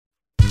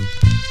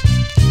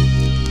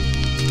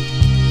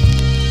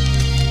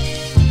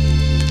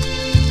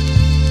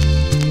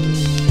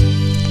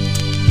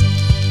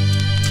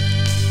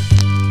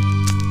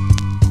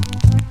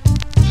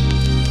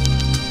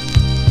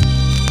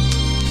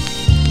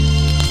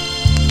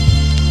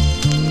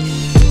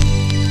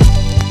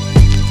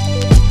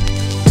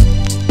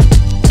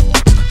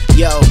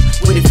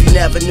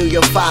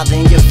your father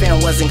and your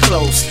family wasn't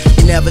close.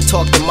 You never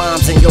talked to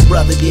moms and your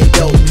brother did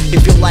dope.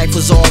 If your life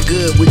was all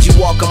good, would you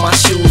walk on my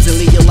shoes and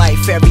live your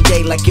life every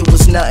day like it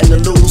was nothing to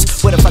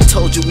lose? What if I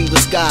told you we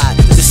was God,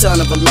 the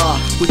son of Allah?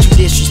 Would you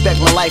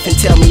disrespect my life and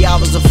tell me I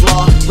was a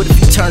flaw? What if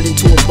you turned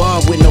into a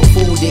bum with no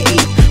food to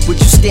eat? Would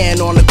you stand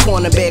on the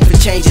corner beg for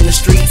change in the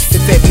street?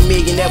 If every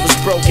millionaire was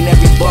broke and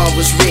every bum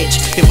was rich?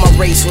 If my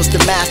race was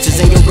the masters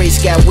and your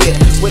race got whipped?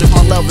 What if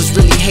my love was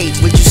really hate?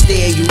 Would you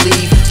stay or you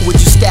leave? Would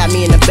you stab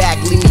me in the back,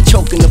 leave me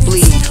choking to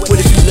bleed?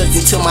 What if you looked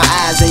into my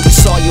eyes and you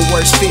saw your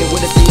worst fear?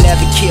 What if they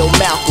never killed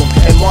Malcolm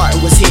and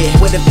Martin was here?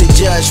 What if the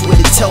judge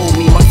would've told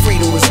me my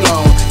freedom was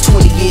gone?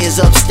 20 years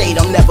upstate,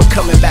 I'm never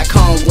coming back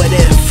home. What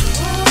if?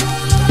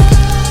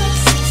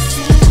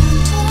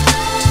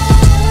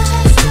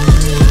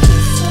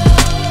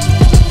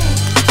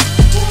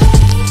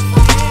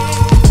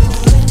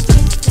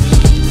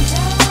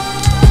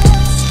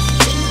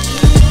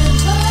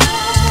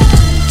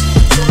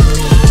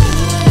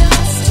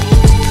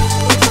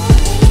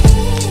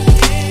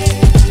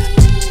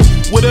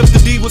 What if the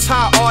D was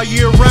hot all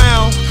year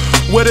round?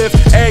 What if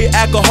a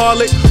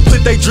alcoholic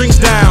put they drinks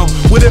down?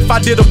 What if I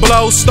did a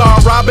blow,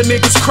 start robbing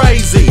niggas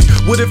crazy?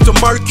 What if to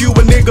murk you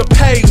a nigga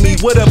paid me?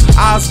 What if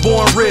I was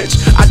born rich?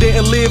 I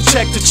didn't live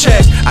check to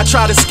check. I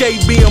tried to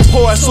escape being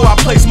poor, so I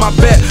placed my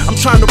bet. I'm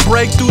trying to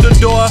break through the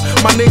door.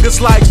 My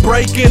niggas like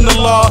breaking the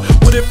law.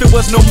 What if it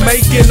was no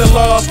making the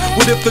laws?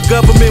 What if the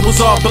government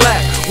was all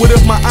black? What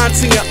if my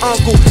auntie and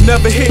uncle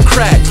never hit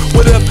crack?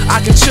 What if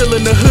I can chill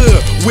in the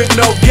hood with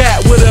no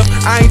gap? What if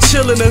I ain't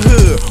chill in the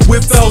hood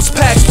with those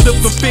packs? What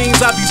if the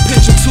fiends I be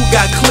pitching to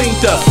got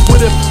cleaned up?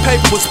 What if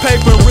paper was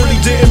paper and really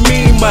didn't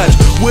mean much?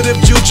 What if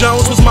Jill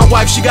Jones was my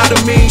wife, she got a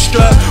mean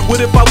strut?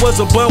 What if I was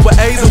a bum with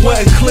AIDS and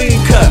wasn't clean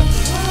cut?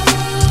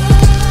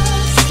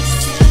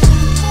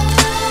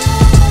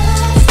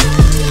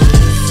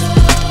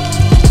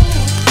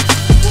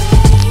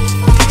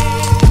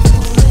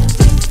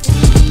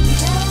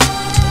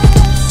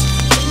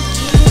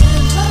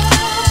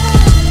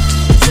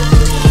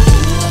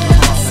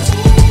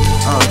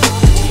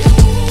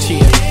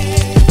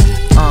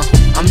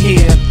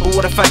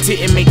 What if I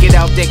didn't make it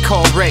out that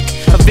car wreck?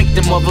 A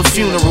victim of a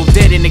funeral,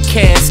 dead in a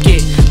casket.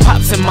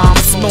 Pops and mom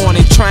this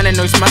morning, trying to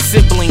nurse my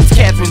siblings.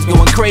 Catherine's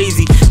going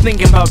crazy,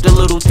 thinking about the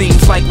little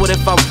things. Like what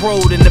if I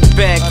rode in the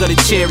back of the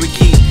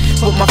Cherokee?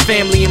 But my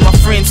family and my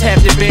friends have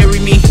to bury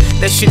me.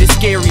 That shit is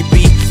scary,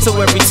 B. So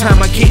every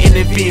time I get in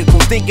the vehicle,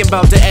 thinking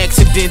about the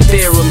accident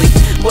thoroughly.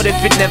 What if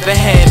it never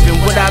happened?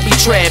 Would I be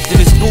trapped in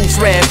this booth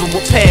rapping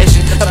with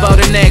passion about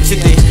an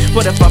accident?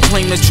 What if I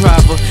blame the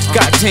driver?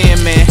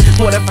 Goddamn, man.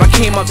 What if I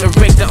came out the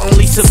wreck the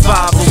only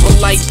survivor? Will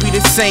life be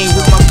the same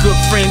with my good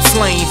friend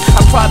slain?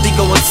 I'd probably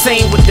go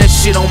insane with that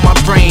shit on my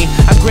brain.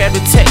 I grab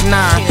the Tech 9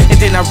 and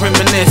then I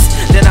reminisce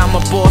that I'm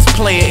a boss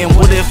player and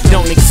what if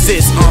don't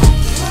exist,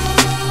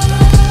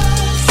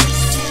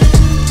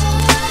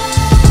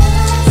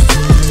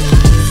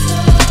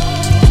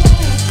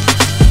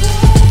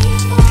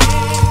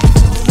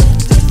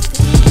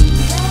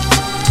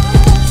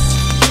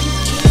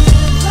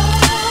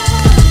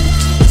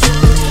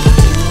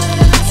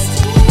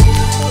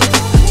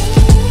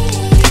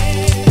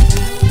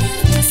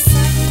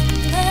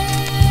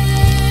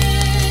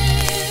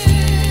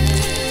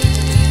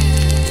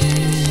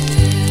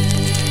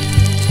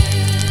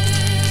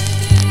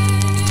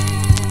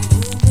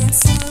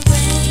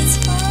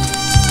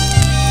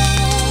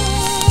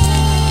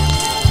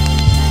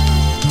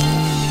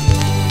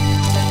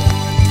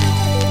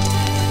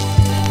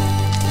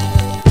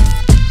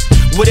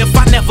 What if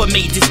I never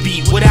made this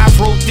beat? Would I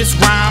wrote this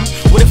rhyme?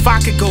 What if I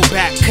could go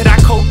back? Could I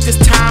cope this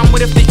time?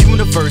 What if the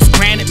universe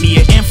granted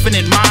me an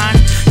infinite mind?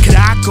 Could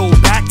I go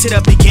back to the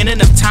beginning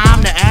of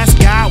time to ask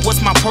God what's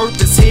my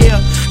purpose here?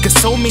 Cause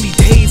so many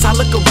days I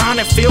look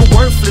around and feel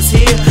worthless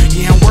here.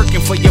 Yeah, I'm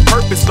working for your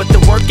purpose, but the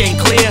work ain't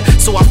clear.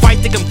 So I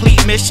fight to complete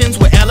missions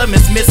with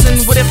elements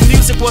missing. What if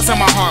music wasn't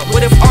my heart?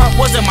 What if art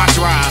wasn't my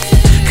drive?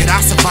 Could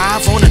I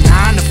survive on a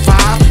 9 to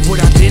 5?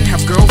 Would I then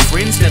have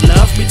girlfriends that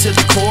loved me to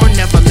the core,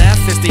 never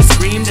left as they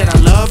screamed that I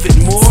love it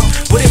more?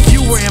 What if you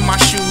were in my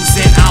shoes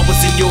and I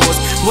was in yours?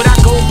 Would I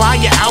go buy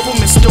your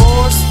album in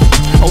stores?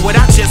 Or would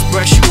I just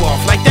brush you off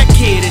like that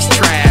kid is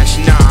trash?